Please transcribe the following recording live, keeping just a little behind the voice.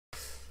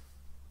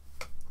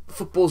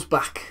Football's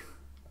back.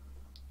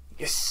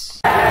 Yes.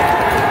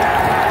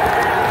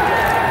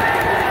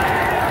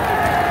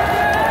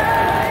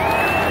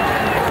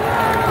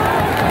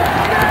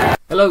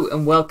 Hello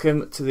and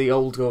welcome to the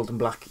Old Gold and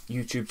Black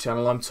YouTube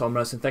channel. I'm Tom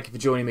Rouse and thank you for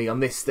joining me on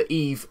this, the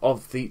eve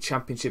of the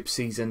Championship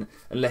season,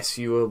 unless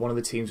you are one of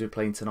the teams we're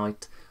playing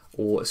tonight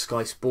or a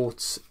Sky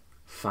Sports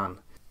fan.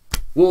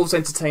 Wolves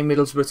entertain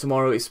Middlesbrough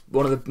tomorrow. It's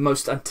one of the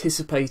most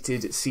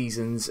anticipated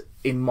seasons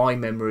in my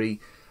memory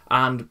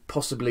and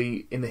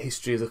possibly in the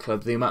history of the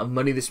club. The amount of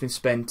money that's been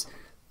spent,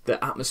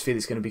 the atmosphere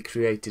that's going to be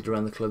created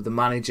around the club, the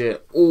manager,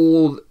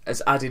 all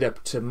has added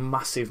up to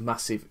massive,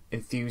 massive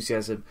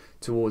enthusiasm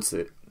towards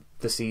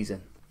the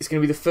season. It's going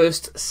to be the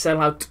first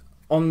sellout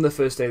on the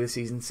first day of the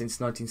season since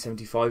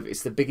 1975.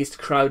 It's the biggest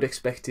crowd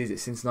expected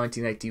since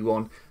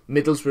 1981.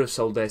 Middlesbrough have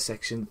sold their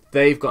section.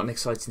 They've got an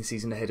exciting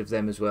season ahead of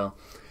them as well.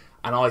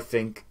 And I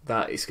think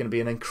that it's going to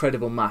be an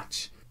incredible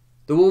match.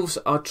 The Wolves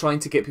are trying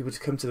to get people to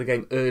come to the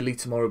game early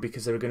tomorrow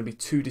because there are going to be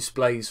two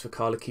displays for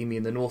Carl Hakimi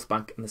in the North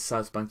Bank and the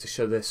South Bank to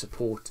show their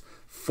support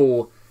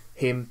for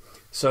him.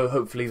 So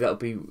hopefully that'll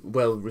be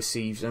well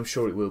received. I'm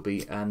sure it will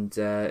be, and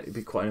it'll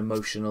be quite an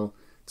emotional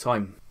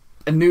time.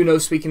 And Nuno,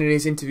 speaking in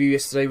his interview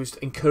yesterday, was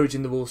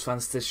encouraging the Wolves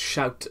fans to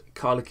shout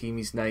Carl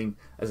Hakimi's name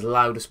as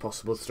loud as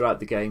possible throughout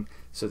the game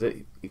so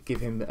that it give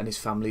him and his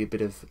family a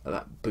bit of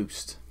that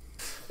boost.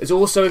 There's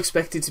also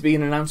expected to be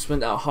an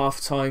announcement at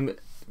half-time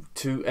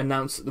to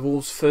announce the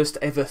Wolves' first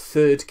ever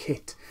third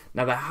kit.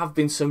 Now, there have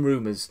been some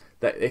rumours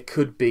that there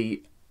could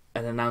be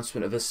an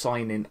announcement of a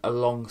signing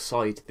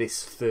alongside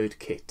this third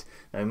kit.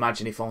 Now,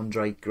 imagine if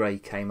Andre Gray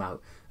came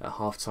out at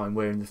half-time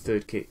wearing the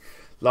third kit,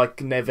 like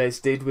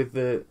Neves did with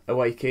the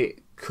away kit.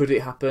 Could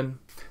it happen?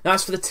 Now,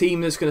 as for the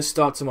team that's going to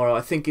start tomorrow,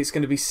 I think it's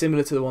going to be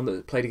similar to the one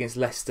that played against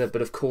Leicester,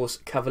 but of course,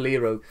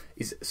 Cavaleiro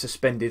is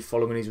suspended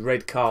following his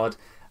red card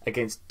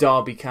against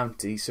Derby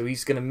County, so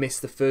he's going to miss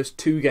the first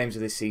two games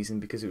of this season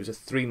because it was a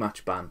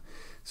 3-match ban.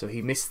 So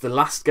he missed the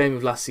last game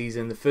of last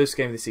season, the first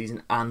game of the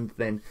season, and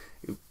then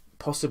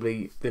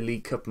possibly the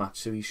League Cup match,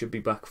 so he should be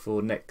back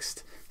for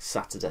next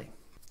Saturday.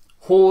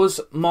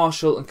 Hawes,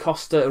 Marshall and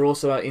Costa are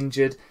also out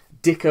injured.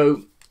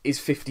 Dicko is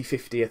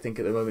 50-50, I think,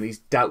 at the moment. He's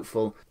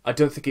doubtful. I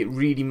don't think it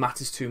really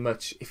matters too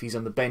much if he's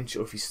on the bench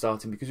or if he's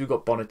starting because we've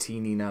got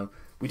Bonatini now.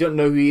 We don't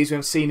know who he is. We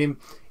haven't seen him.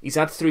 He's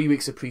had 3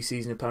 weeks of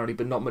pre-season apparently,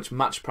 but not much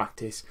match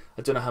practice.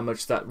 I don't know how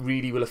much that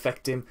really will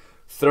affect him.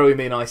 Throw him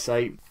in, I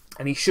say.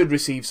 And he should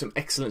receive some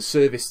excellent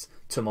service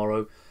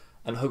tomorrow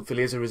and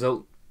hopefully as a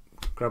result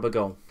grab a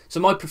goal. So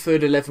my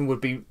preferred 11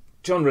 would be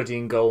John Ruddy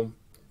in goal.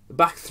 The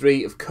back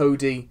three of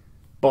Cody,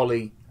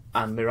 Bolly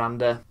and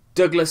Miranda.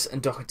 Douglas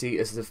and Doherty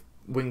as the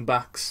wing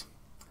backs,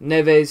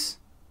 Neves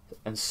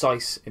and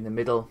Saiss in the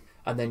middle,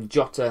 and then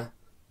Jota,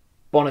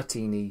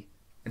 Bonatini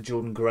and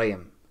Jordan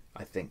Graham,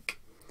 I think.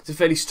 It's a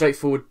fairly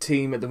straightforward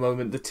team at the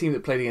moment. The team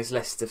that played against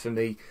Leicester for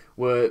me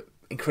were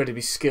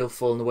incredibly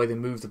skillful in the way they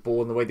moved the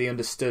ball and the way they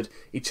understood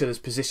each other's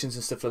positions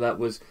and stuff like that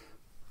was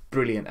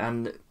brilliant.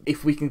 And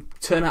if we can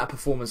turn out a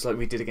performance like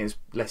we did against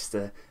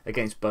Leicester,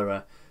 against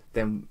Borough,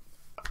 then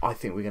I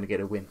think we're going to get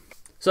a win.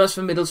 So as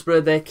for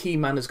Middlesbrough, their key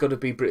man has got to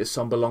be Britt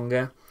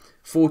Assombalonga.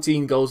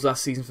 14 goals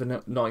last season for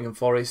Nottingham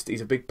Forest. He's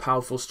a big,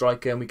 powerful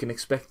striker, and we can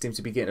expect him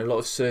to be getting a lot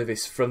of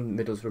service from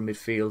Middlesbrough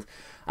midfield.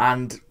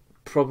 And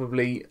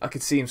probably, I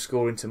could see him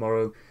scoring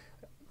tomorrow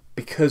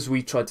because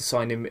we tried to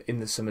sign him in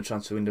the summer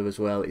transfer window as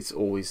well. It's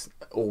always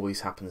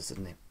happens,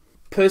 doesn't it?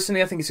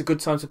 Personally, I think it's a good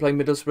time to play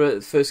Middlesbrough.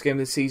 The first game of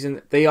the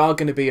season. They are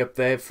going to be up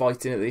there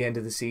fighting at the end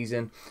of the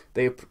season.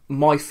 They are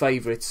my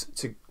favourites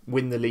to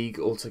win the league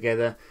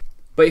altogether.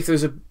 But if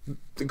there's a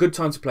good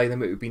time to play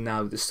them, it would be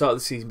now, the start of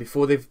the season,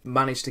 before they've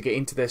managed to get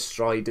into their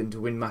stride and to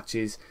win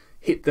matches.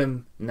 Hit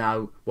them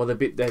now while they're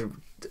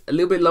a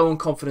little bit low on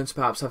confidence,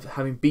 perhaps,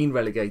 having been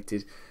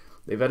relegated.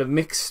 They've had a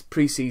mixed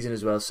pre-season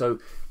as well, so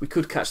we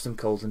could catch them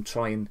cold and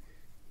try and,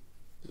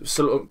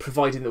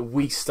 providing that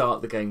we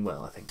start the game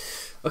well, I think.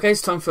 Okay,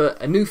 it's time for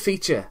a new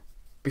feature.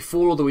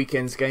 Before all the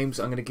weekend's games,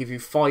 I'm going to give you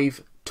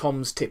 5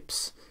 Tom's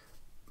tips.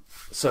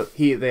 So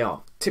here they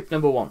are. Tip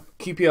number 1: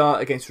 QPR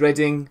against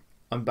Reading.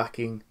 I'm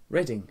backing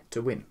Reading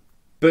to win.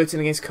 Burton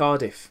against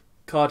Cardiff.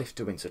 Cardiff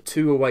to win. So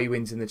 2 away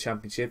wins in the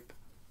Championship.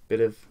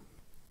 Bit of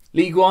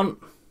League 1.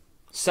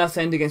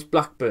 Southend against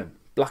Blackburn.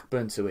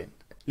 Blackburn to win.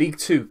 League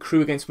 2.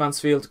 Crewe against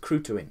Mansfield. Crewe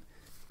to win.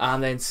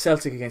 And then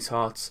Celtic against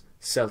Hearts.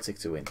 Celtic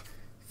to win.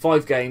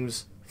 5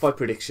 games. 5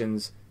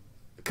 predictions.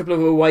 A couple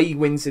of away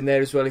wins in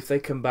there as well. If they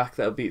come back,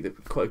 that'll be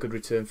quite a good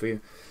return for you.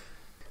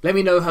 Let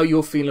me know how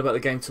you're feeling about the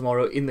game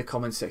tomorrow in the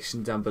comment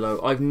section down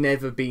below. I've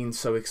never been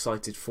so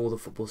excited for the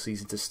football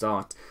season to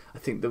start. I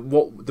think that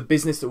what the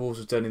business that Wolves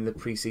have done in the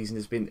pre-season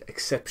has been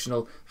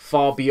exceptional,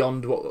 far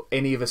beyond what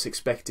any of us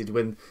expected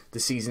when the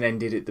season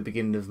ended at the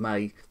beginning of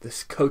May.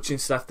 The coaching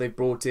staff they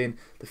brought in,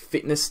 the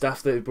fitness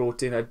staff they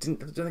brought in. I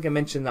don't think I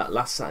mentioned that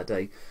last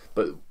Saturday,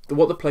 but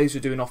what the players were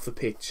doing off the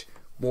pitch,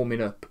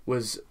 warming up,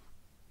 was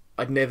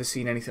I'd never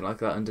seen anything like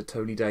that under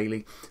Tony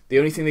Daly. The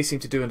only thing they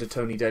seemed to do under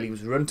Tony Daly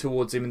was run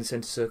towards him in the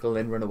centre circle and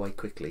then run away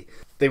quickly.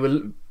 they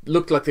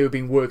looked like they were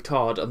being worked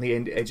hard on the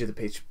edge of the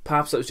pitch.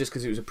 Perhaps that was just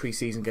because it was a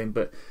pre-season game,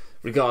 but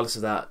regardless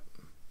of that,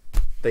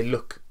 they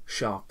look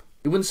sharp.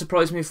 It wouldn't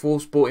surprise me if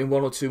Wolves brought in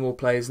 1 or 2 more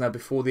players now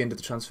before the end of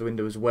the transfer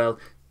window as well,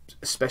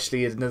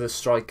 especially another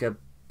striker.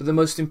 But the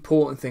most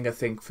important thing, I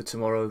think, for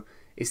tomorrow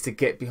is to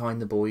get behind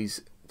the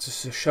boys,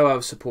 to show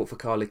our support for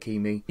Carl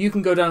Hakimi. You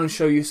can go down and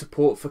show your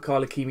support for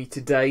Carl Hakimi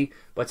today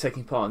by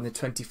taking part in the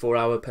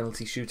 24-hour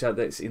penalty shootout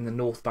that's in the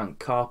North Bank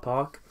car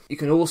park. You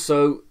can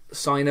also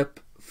sign up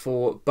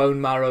for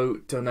bone marrow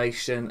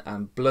donation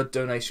and blood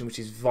donation, which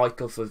is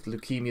vital for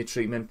leukemia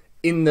treatment,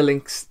 in the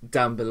links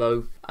down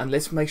below. And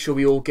let's make sure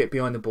we all get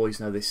behind the boys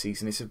now this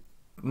season. It's a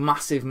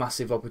massive,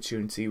 massive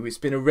opportunity. It's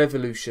been a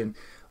revolution.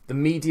 The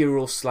media are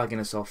all slagging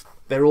us off.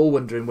 They're all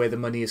wondering where the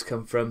money has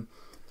come from.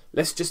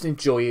 Let's just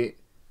enjoy it.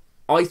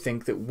 I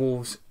think that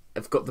Wolves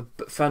have got the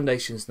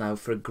foundations now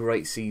for a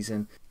great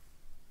season.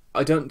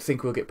 I don't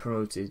think we'll get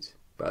promoted,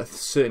 but I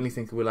certainly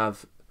think we'll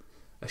have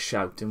a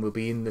shout and we'll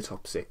be in the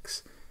top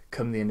 6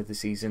 come the end of the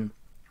season.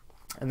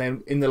 And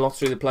then in the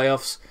lottery of the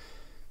playoffs,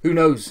 who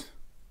knows?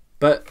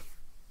 But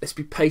let's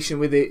be patient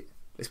with it.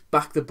 Let's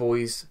back the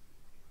boys.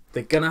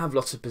 They're going to have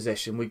lots of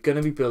possession. We're going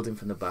to be building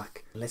from the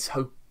back. Let's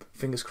hope,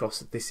 fingers crossed,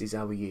 that this is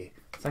our year.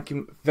 Thank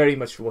you very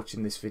much for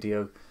watching this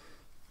video.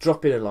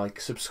 Drop it a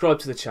like, subscribe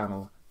to the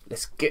channel.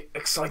 Let's get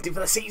excited for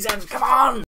the season. Come on!